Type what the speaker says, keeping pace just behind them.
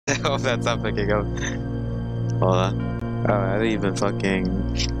Oh, that's not picking up. Hold on. Oh, I didn't even fucking...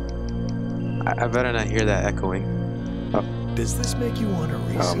 I better not hear that echoing. Oh. Does this make you want a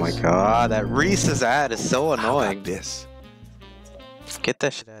Reese's? Oh my god, that Reese's ad is so annoying. How about this? Get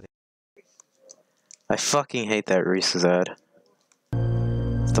that shit out of here. I fucking hate that Reese's ad.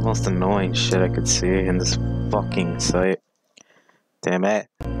 It's the most annoying shit I could see in this fucking site. Damn it.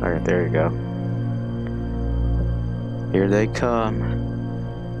 Alright, there you go. Here they come.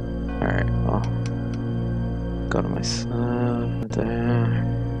 Alright, well. Go to my sub there.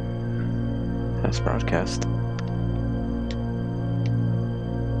 Test broadcast.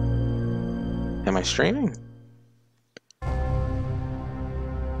 Am I streaming?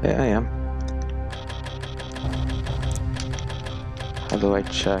 Yeah, I am. How do I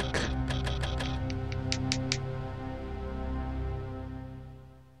check?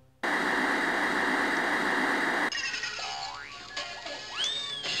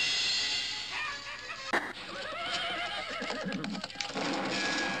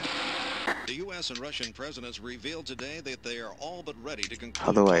 The U.S. and Russian presidents revealed today that they are all but ready to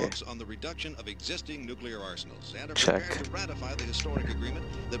How conclude do I talks on the reduction of existing nuclear arsenals and are check? prepared to ratify the historic agreement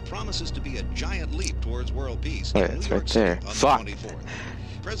that promises to be a giant leap towards world peace Wait, in New it's York right City there. on Fuck. the 24th.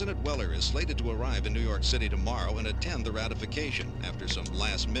 President Weller is slated to arrive in New York City tomorrow and attend the ratification after some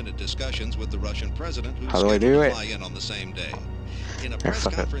last-minute discussions with the Russian president who's How do I scheduled do to it? fly in on the same day. In a Here, press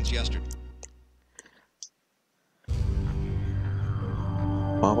fuck it. conference yesterday.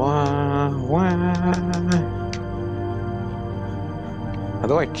 Wah, wah, wah. How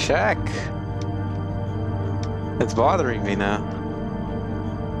do I check? It's bothering me now.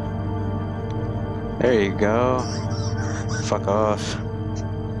 There you go. Fuck off.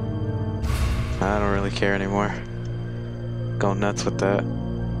 I don't really care anymore. Go nuts with that.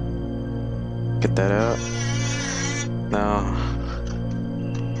 Get that out. No.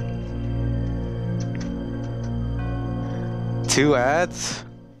 Two ads?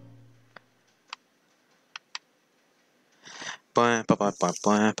 Blah, blah, blah, blah,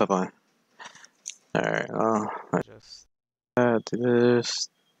 blah, blah, blah. Alright, well, I just do this.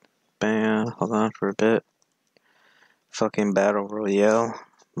 Bam, hold on for a bit. Fucking Battle Royale.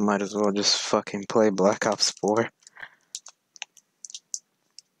 Might as well just fucking play Black Ops 4.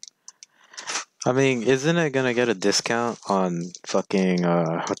 I mean, isn't it gonna get a discount on fucking,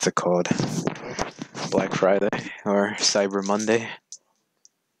 what's it called? Black Friday or Cyber Monday?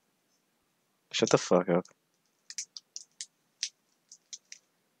 Shut the fuck up.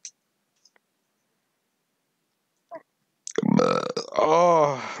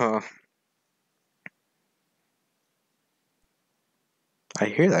 Oh, I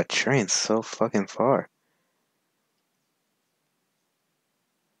hear that train so fucking far.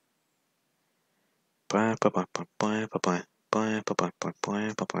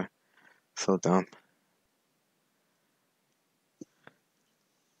 So dumb.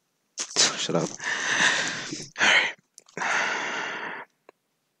 Shut up. Alright.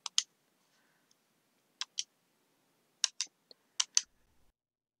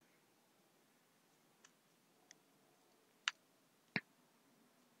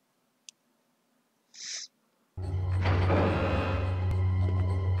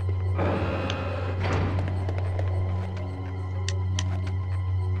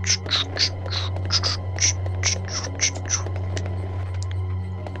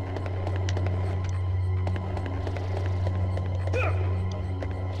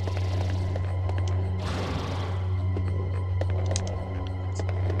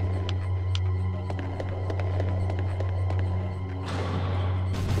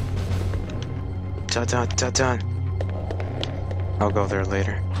 Done. I'll go there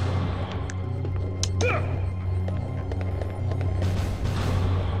later.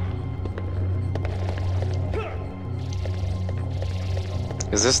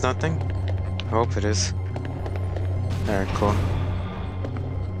 Is this nothing? I hope it is. Alright, cool.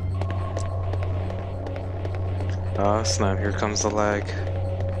 Oh snap, here comes the lag.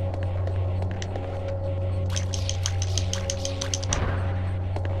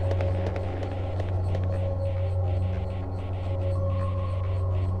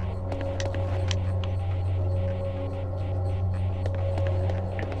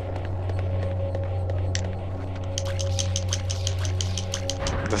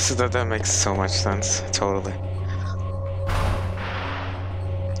 That makes so much sense, totally.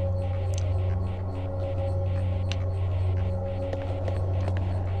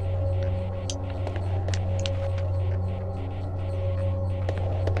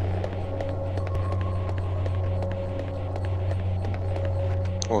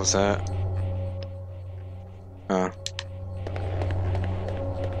 What was that? Oh.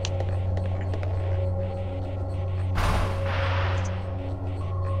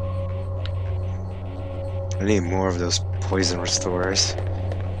 I need more of those poison restorers.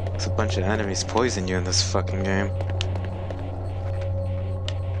 There's a bunch of enemies poison you in this fucking game.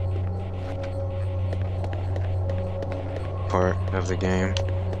 Part of the game.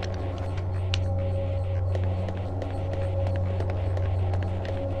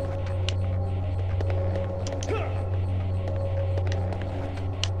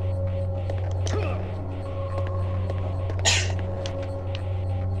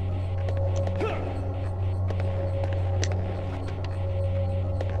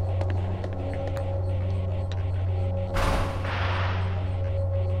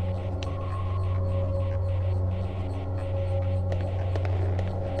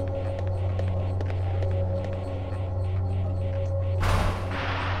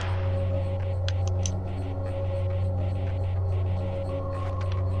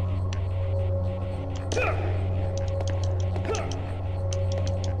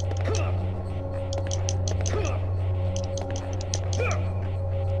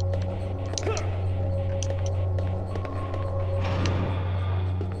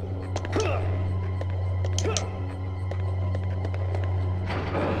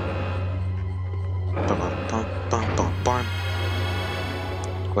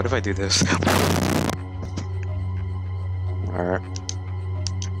 What if I do this? Alright.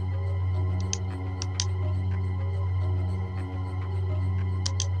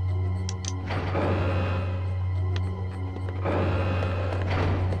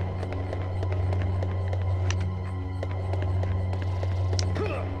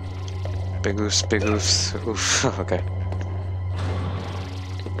 Big oofs, big oofs. Oof, okay.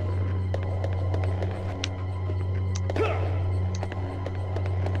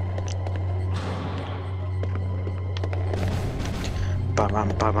 Ba-bam,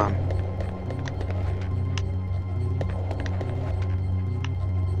 ba-bam.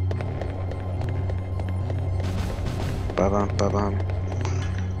 Ba-bam, ba-bam.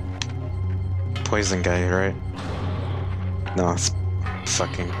 Poison guy, right? No, it's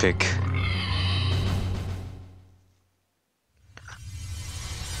fucking pig.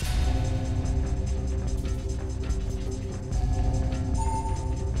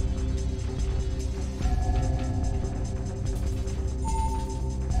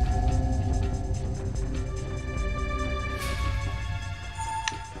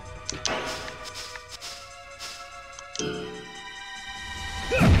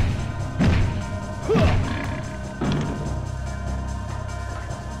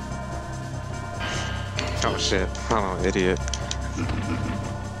 Oh shit, I'm an idiot.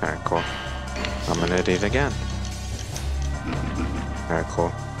 Alright, cool. I'm an idiot again. Alright,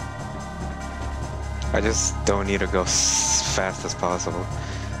 cool. I just don't need to go as fast as possible.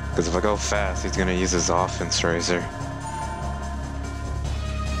 Because if I go fast, he's gonna use his offense razor.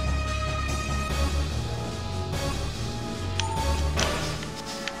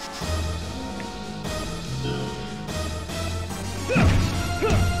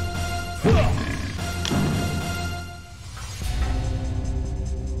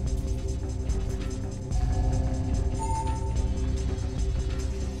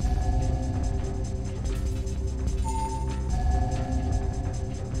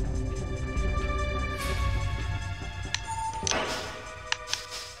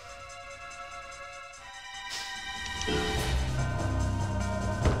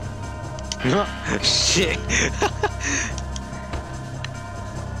 Shit!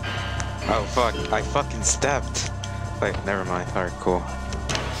 Oh fuck, I fucking stepped. Wait, never mind. Alright, cool.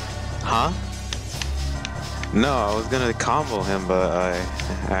 Huh? No, I was gonna combo him, but I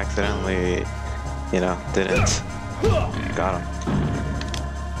accidentally, you know, didn't. Got him.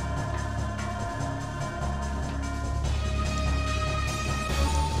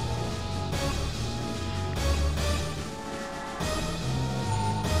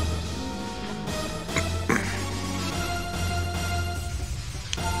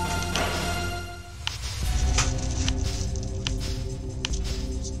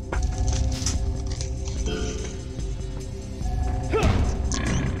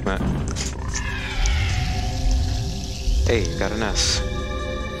 Hey, got an S.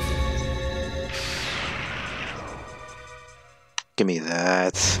 Give me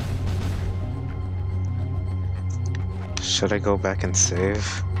that. Should I go back and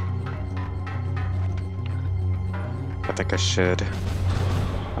save? I think I should.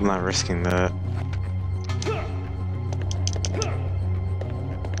 I'm not risking that.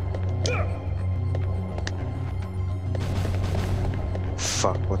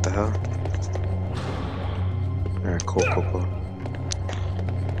 Fuck, what the hell? Alright, cool, cool, cool.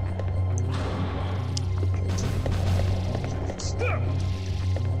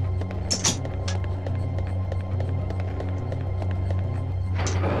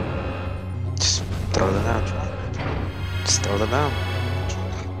 them.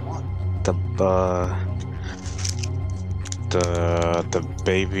 The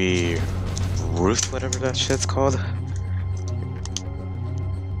baby Ruth, whatever that shit's called.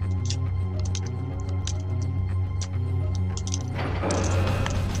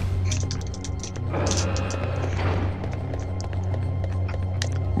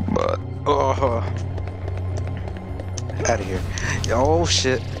 But oh, out of here! Oh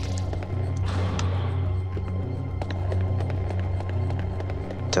shit!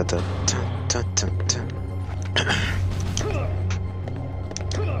 Dun, dun, dun, dun, dun, dun.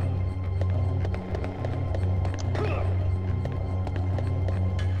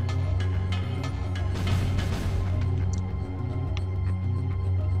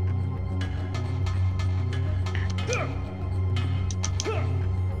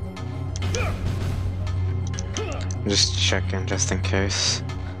 I'm just checking just in case.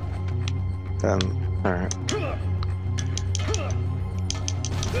 Alright.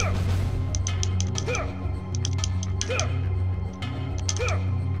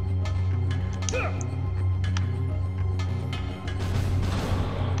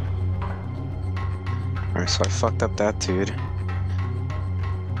 Alright, so I fucked up that dude.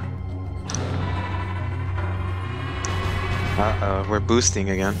 Uh-oh, we're boosting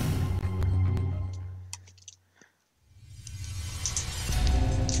again.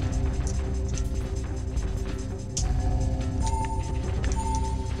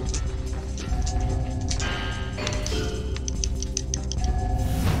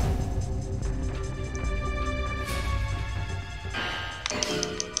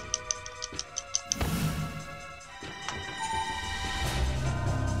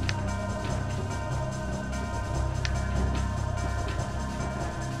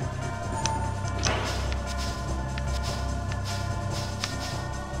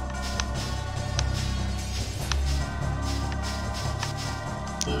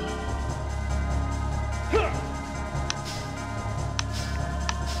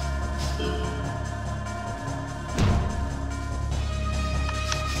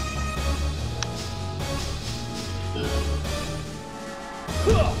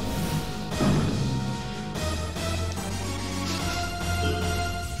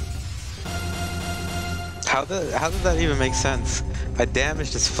 How did that even make sense? I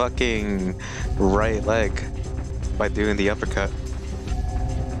damaged his fucking right leg by doing the uppercut.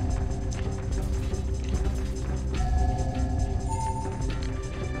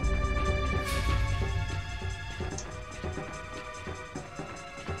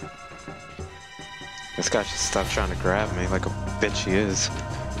 This guy should stop trying to grab me like a bitch he is.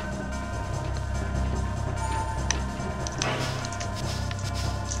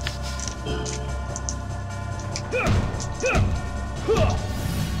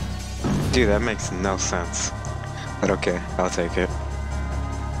 Dude, that makes no sense. But okay, I'll take it.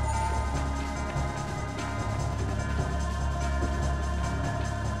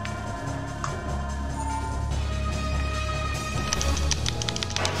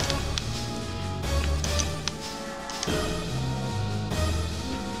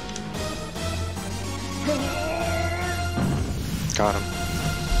 Got him.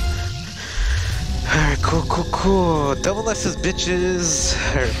 Alright, cool. Double S's, bitches.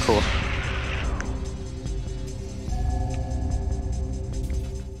 Alright, cool.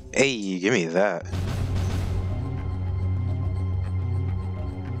 Hey, give me that.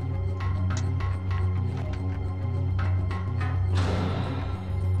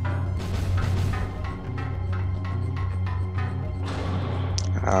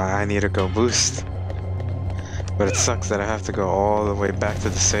 I need to go boost. But it sucks that I have to go all the way back to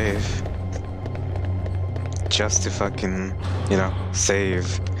the save. Just to fucking, you know,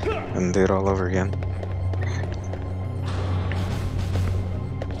 save and do it all over again.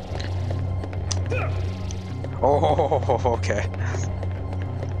 Oh, okay.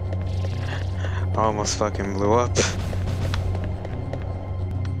 Almost fucking blew up.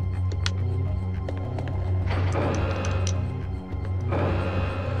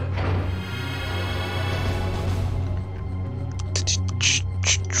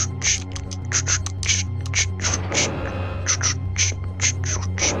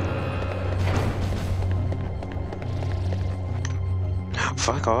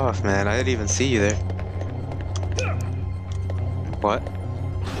 Fuck off, man. I didn't even see you there. What?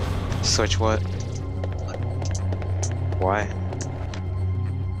 Switch what? Why?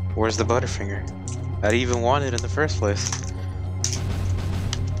 Where's the Butterfinger? I didn't even want it in the first place.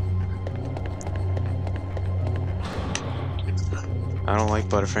 I don't like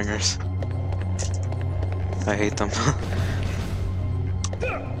Butterfingers. I hate them.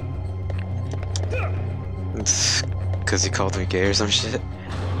 because he called me gay or some shit.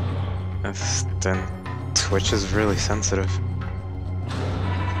 Then Twitch is really sensitive.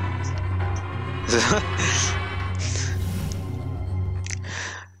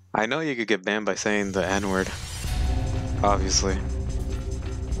 I know you could get banned by saying the N-word, obviously.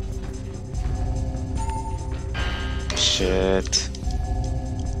 Shit.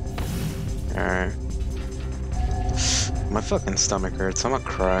 Alright. My fucking stomach hurts, I'm gonna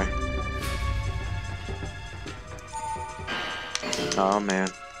cry. Oh man.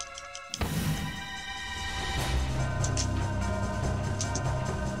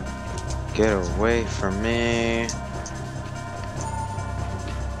 Get away from me.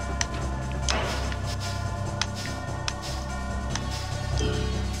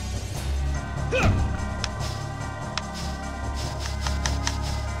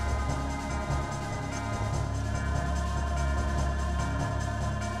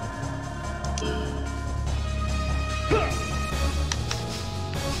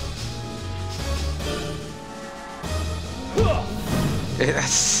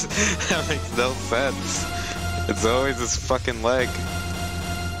 That makes no sense. It's always his fucking leg.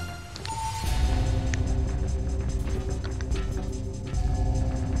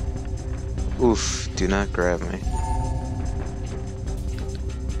 Oof, do not grab me.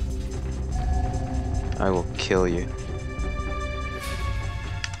 I will kill you.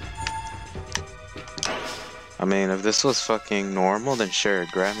 I mean, if this was fucking normal, then sure,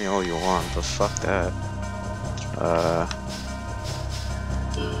 grab me all you want, but fuck that.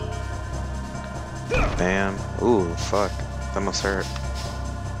 Bam. Ooh, fuck. That must hurt.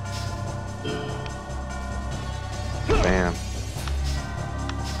 Bam.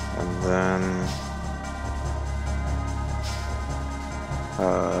 And then...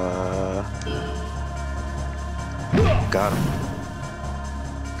 got him.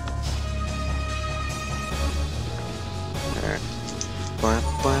 Alright. Blam,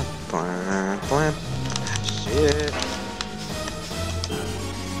 blam, blam, blam. Shit.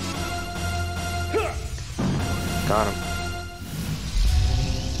 Got him.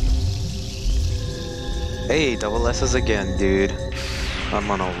 Hey, double S's again, dude. I'm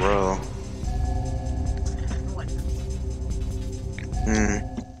on a roll.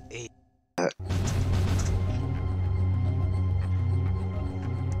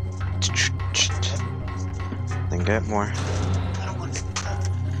 Then get more.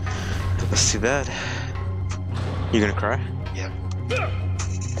 That's too bad. You gonna cry? Yeah.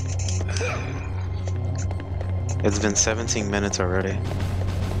 It's been 17 minutes already.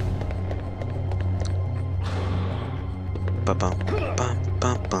 Ba-bum, bum,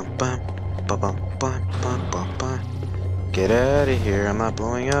 bum, bum, bum, ba-bum, bum, bum, bum, bum. Get out of here, I'm not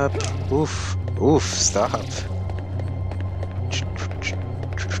blowing up. Oof, oof, stop.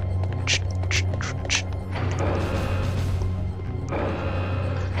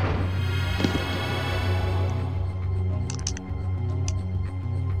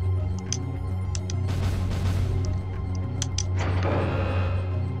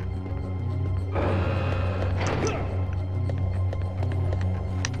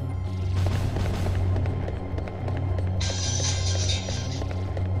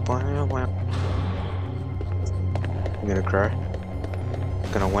 You gonna cry?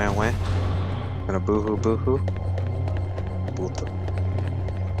 Gonna wham wham? Gonna boo-hoo boo-hoo?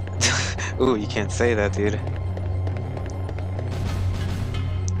 Ooh, you can't say that, dude.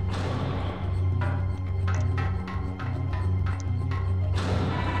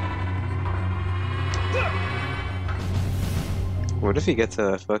 What if he gets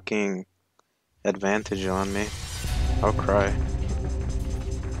a fucking advantage on me? I'll cry.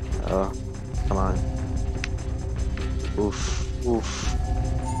 Oh, come on. Oof, oof.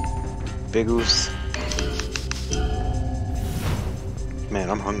 Big oofs. Man,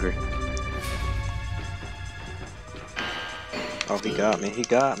 I'm hungry. Oh, he got me, he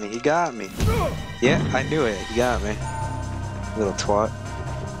got me, he got me. Yeah, I knew it, he got me. Little twat.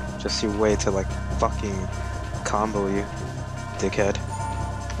 Just your way to, like, fucking combo you, dickhead.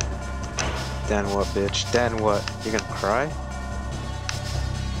 Then what, bitch? Then what? You gonna cry?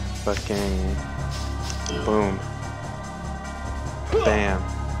 Fucking... boom. Bam.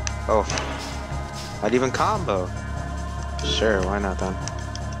 Oh. I'd even combo. Sure, why not then?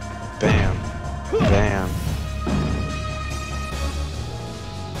 Bam. Bam.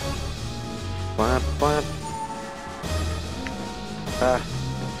 Blam, blam. Ah.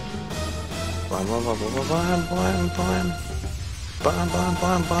 Blam, blam, blam, blam, blam, blam, blam. Blam, blam,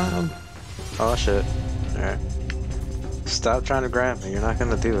 blam, blam. Oh shit. Alright. Stop trying to grab me, you're not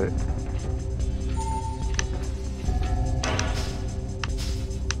gonna do it.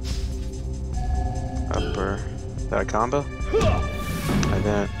 Upper. That combo? I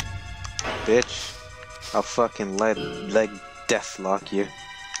didn't. Bitch. I'll fucking leg deathlock you.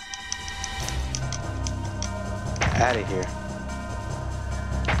 Outta here.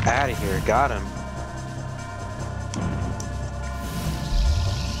 Outta here. Got him.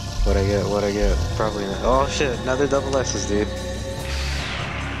 What'd I get? What'd I get? Probably not. Oh shit, another double S's, dude.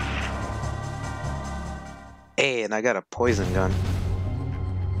 Hey, and I got a poison gun.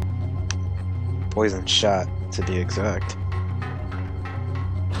 Poison shot, to be exact.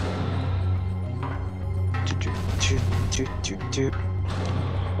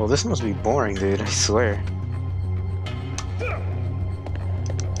 Well, this must be boring, dude, I swear.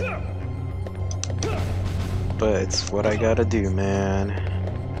 But it's what I gotta do, man.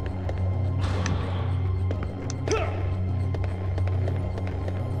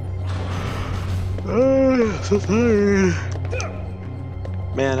 So tired.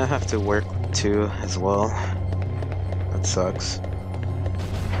 Man, I have to work too as well. That sucks.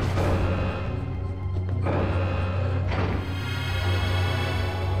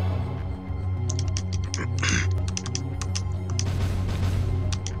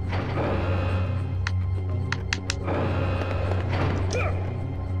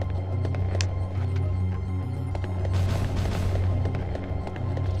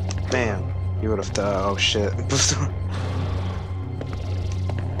 Man, you would have thought, oh shit.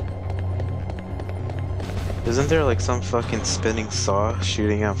 Isn't there like some fucking spinning saw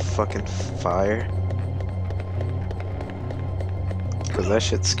shooting out fucking fire? Cause that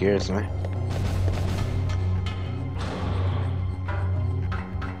shit scares me.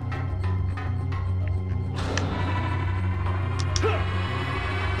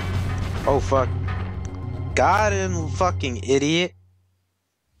 Oh fuck. Got him, fucking idiot.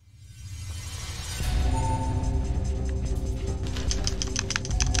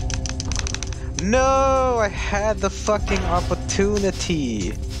 No, I had the fucking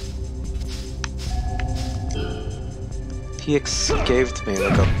opportunity. He escaped me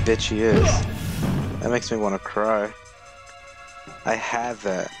like a bitch he is. That makes me want to cry. I had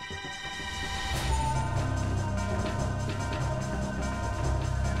that.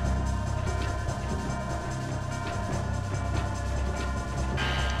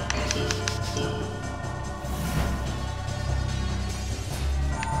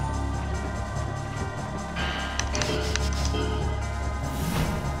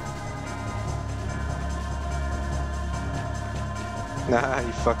 Nah,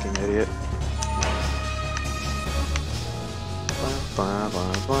 you fucking idiot.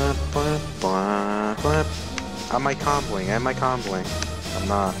 Am I comboing? Am I comboing? I'm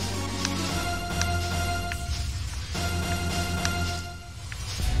not.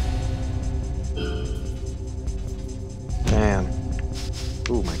 Man.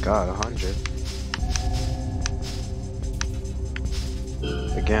 Oh my god, 100.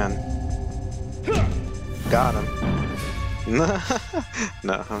 Again. Got him.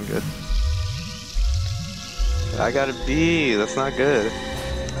 No, I'm good. I got a B. That's not good.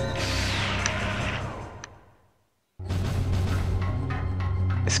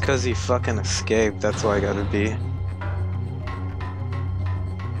 It's cause he fucking escaped. That's why I got a B.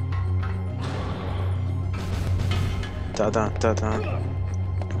 Da-da, da-da.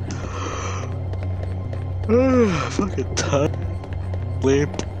 Fucking tired. Sleep.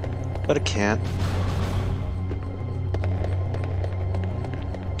 But I can't.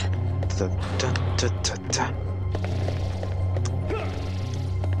 Da, da, da, da, da.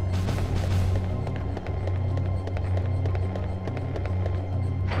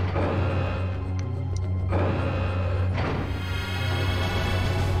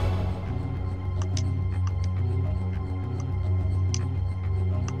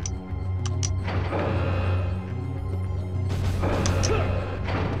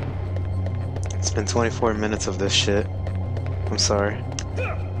 It's been 24 minutes of this shit. I'm sorry.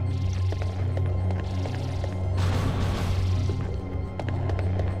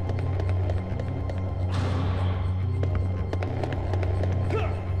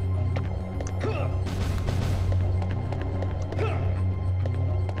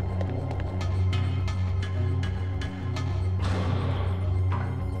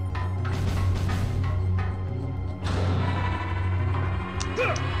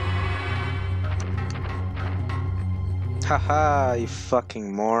 Haha, you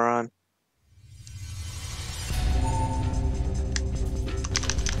fucking moron.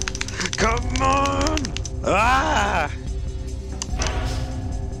 Come on! Ah!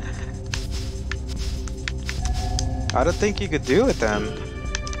 I don't think you could do it then.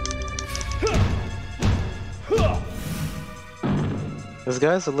 This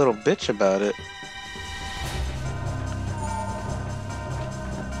guy's a little bitch about it.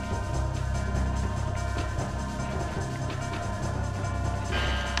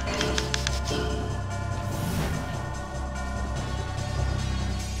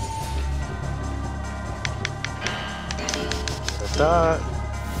 shot.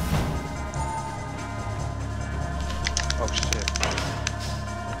 Oh shit.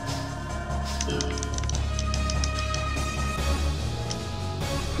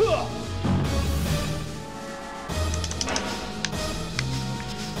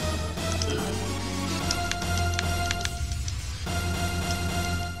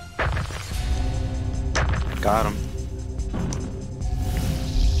 Got him.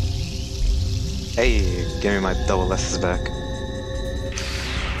 Hey, give me my double S's back.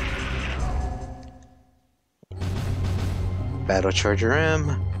 Battle Charger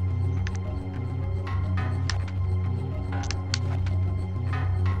M.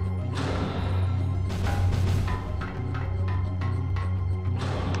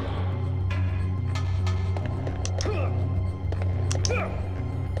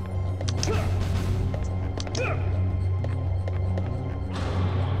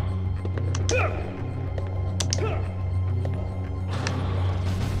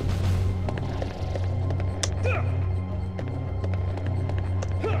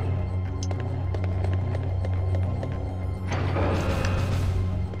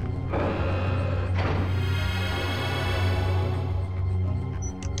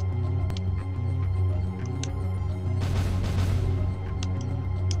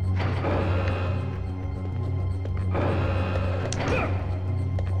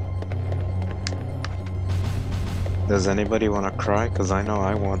 Does anybody want to cry? Because I know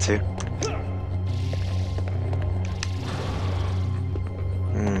I want to.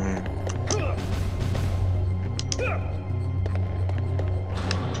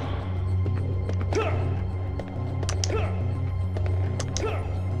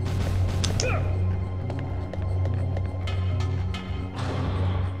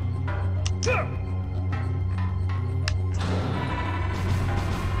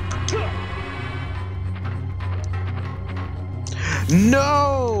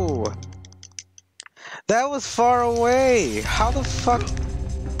 No! That was far away! How the fuck?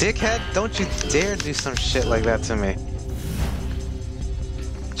 Dickhead, don't you dare do some shit like that to me.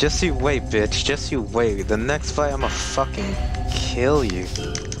 Just you wait, bitch. Just you wait. The next fight, I'ma fucking kill you.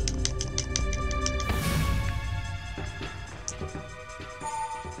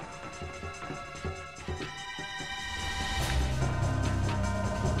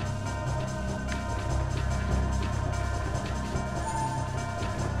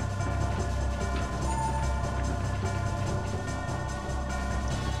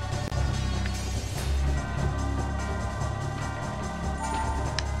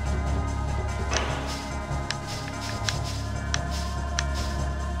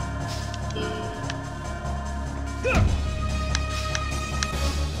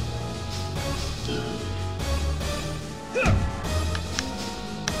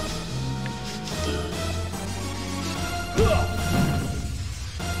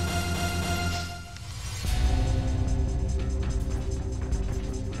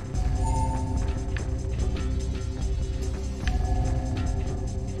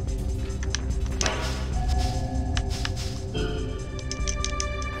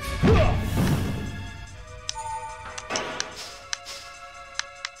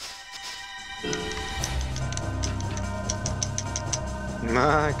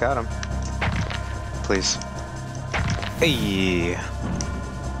 I got him. Please. Hey.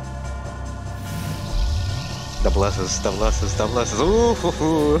 Double S's, double S's, double S's. Ooh, hoo,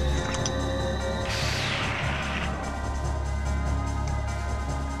 hoo.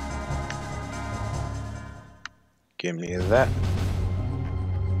 Give me that.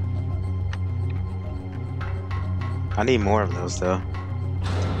 I need more of those though.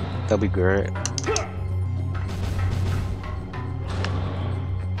 That'll be great.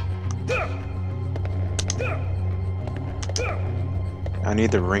 I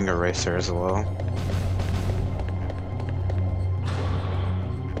need the ring eraser as well.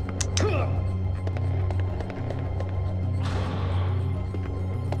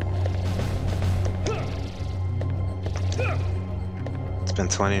 It's been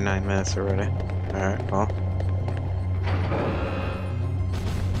 29 minutes already. Alright, well.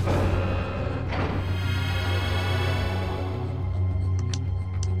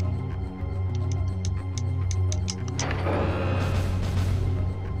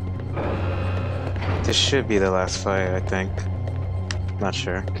 This should be the last fight, I think. Not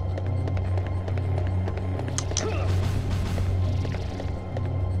sure.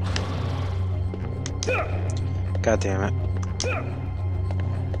 God damn it.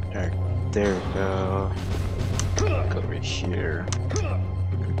 Alright, there we go. Go over here.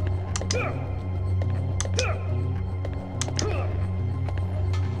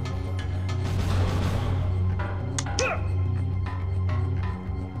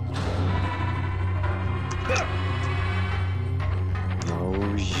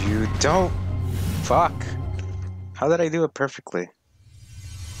 Don't. Fuck. How did I do it perfectly?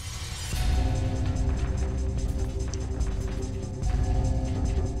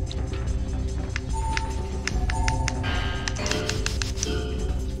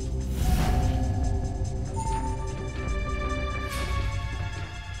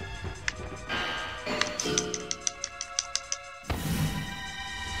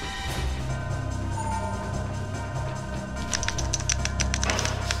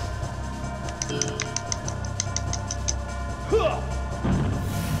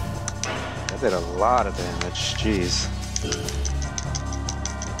 That did a lot of damage, jeez.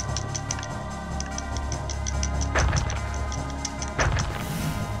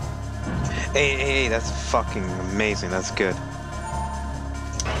 Hey, that's fucking amazing, that's good.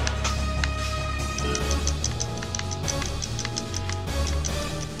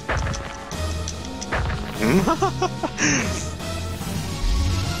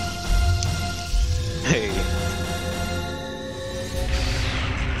 Hey.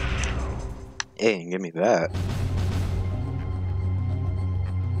 Hey, give me that.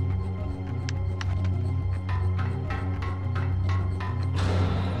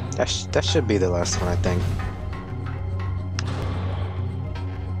 That should be the last one, I think.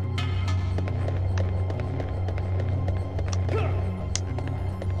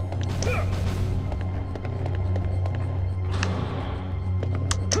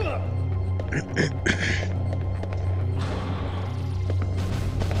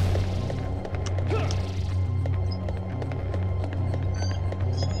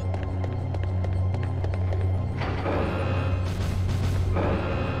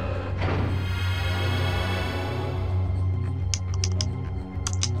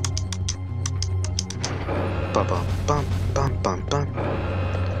 Bum bum bum bum bum bum.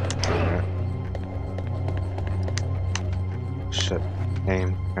 Alright. Shit.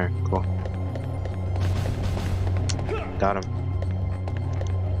 Aim. Alright, cool. Got him.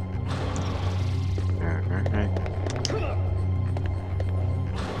 Alright.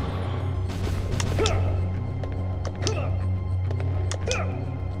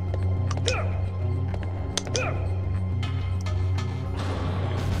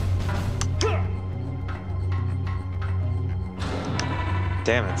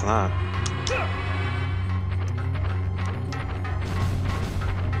 Damn, it's not.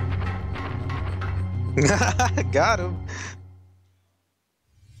 Got him.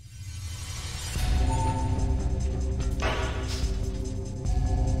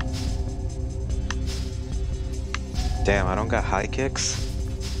 Damn, I don't got high kicks.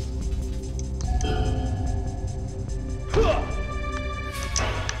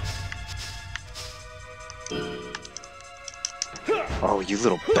 Oh, you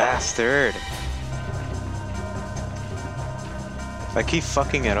little bastard! I keep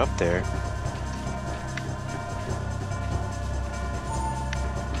fucking it up there.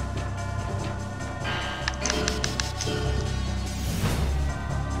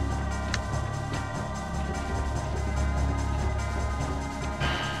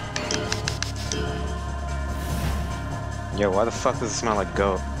 Yo, why the fuck does it smell like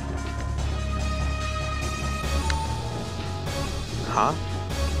goat? Huh?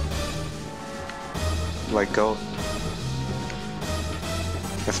 Like goat.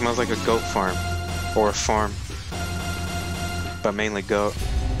 It smells like a goat farm. Or a farm. But mainly goat.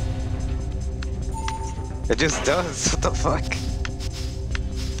 It just does, what the fuck?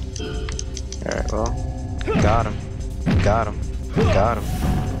 Alright, well. Got him. Got him. Got him.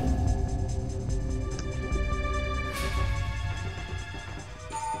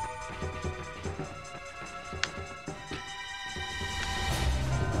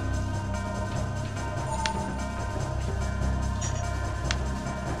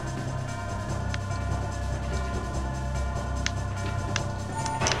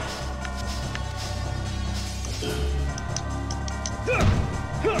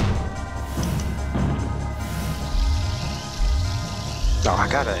 Oh, I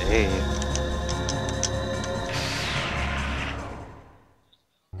got an A.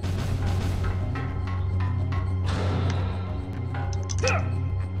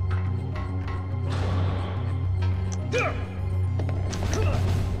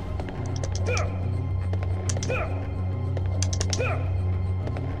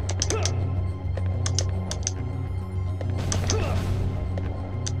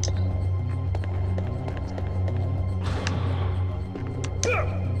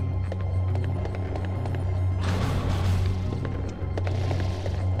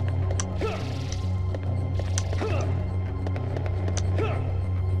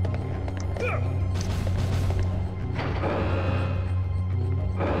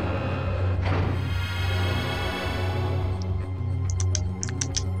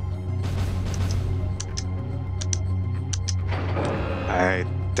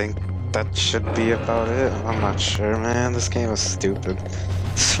 think that should be about it. I'm not sure, man. This game is stupid.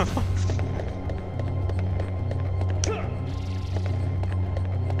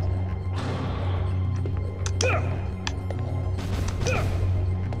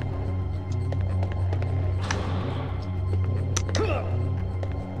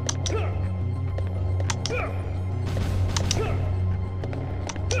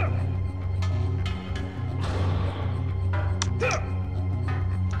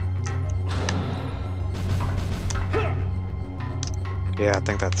 Yeah, I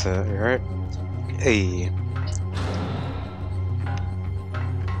think that's it, right? Hey.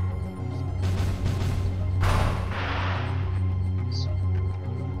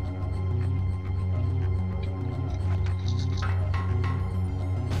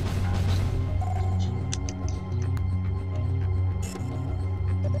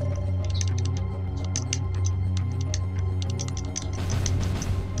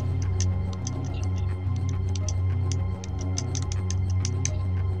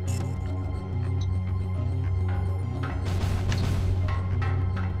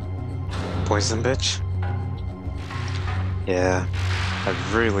 Poison bitch? Yeah,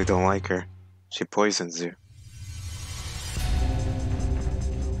 I really don't like her. She poisons you.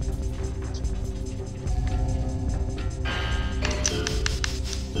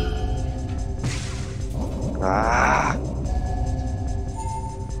 Ah!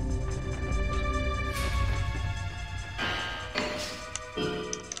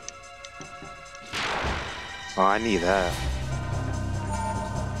 Oh, I need that.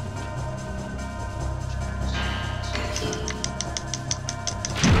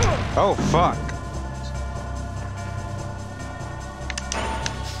 Oh, fuck.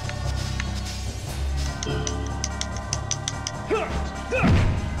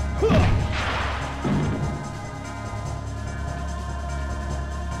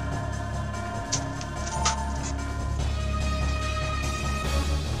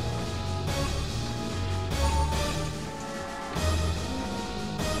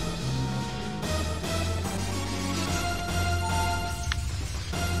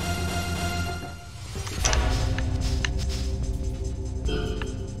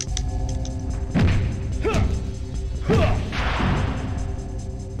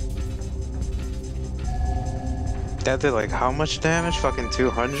 That did like how much damage? Fucking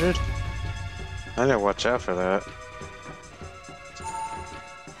 200? I gotta watch out for that.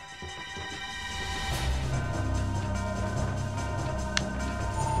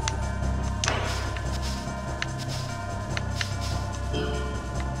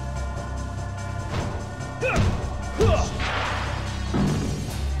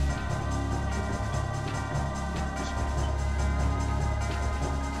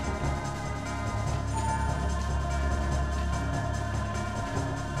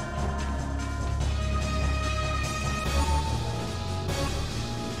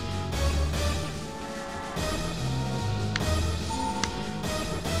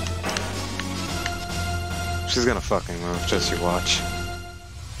 She's gonna fucking move, just you watch.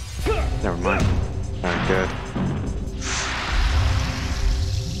 Never mind. Alright, good.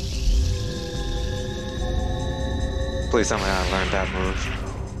 Please tell me I learned that move.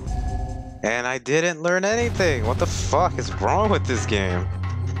 And I didn't learn anything! What the fuck is wrong with this game?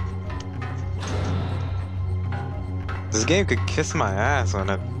 This game could kiss my ass when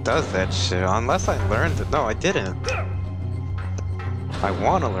it does that shit, unless I learned it. No, I didn't. I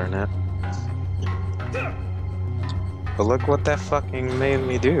wanna learn it. But look what that fucking made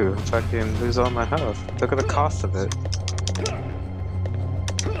me do. Fucking lose all my health. Look at the cost of it.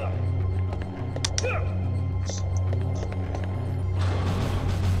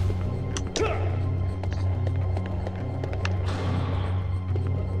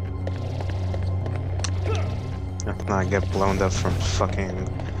 If not, get blown up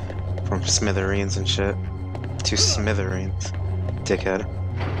from smithereens and shit. To smithereens. Dickhead.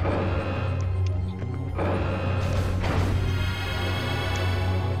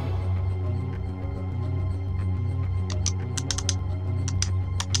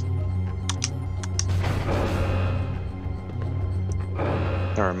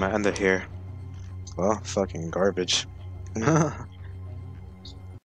 Or am I under here? Well, fucking garbage.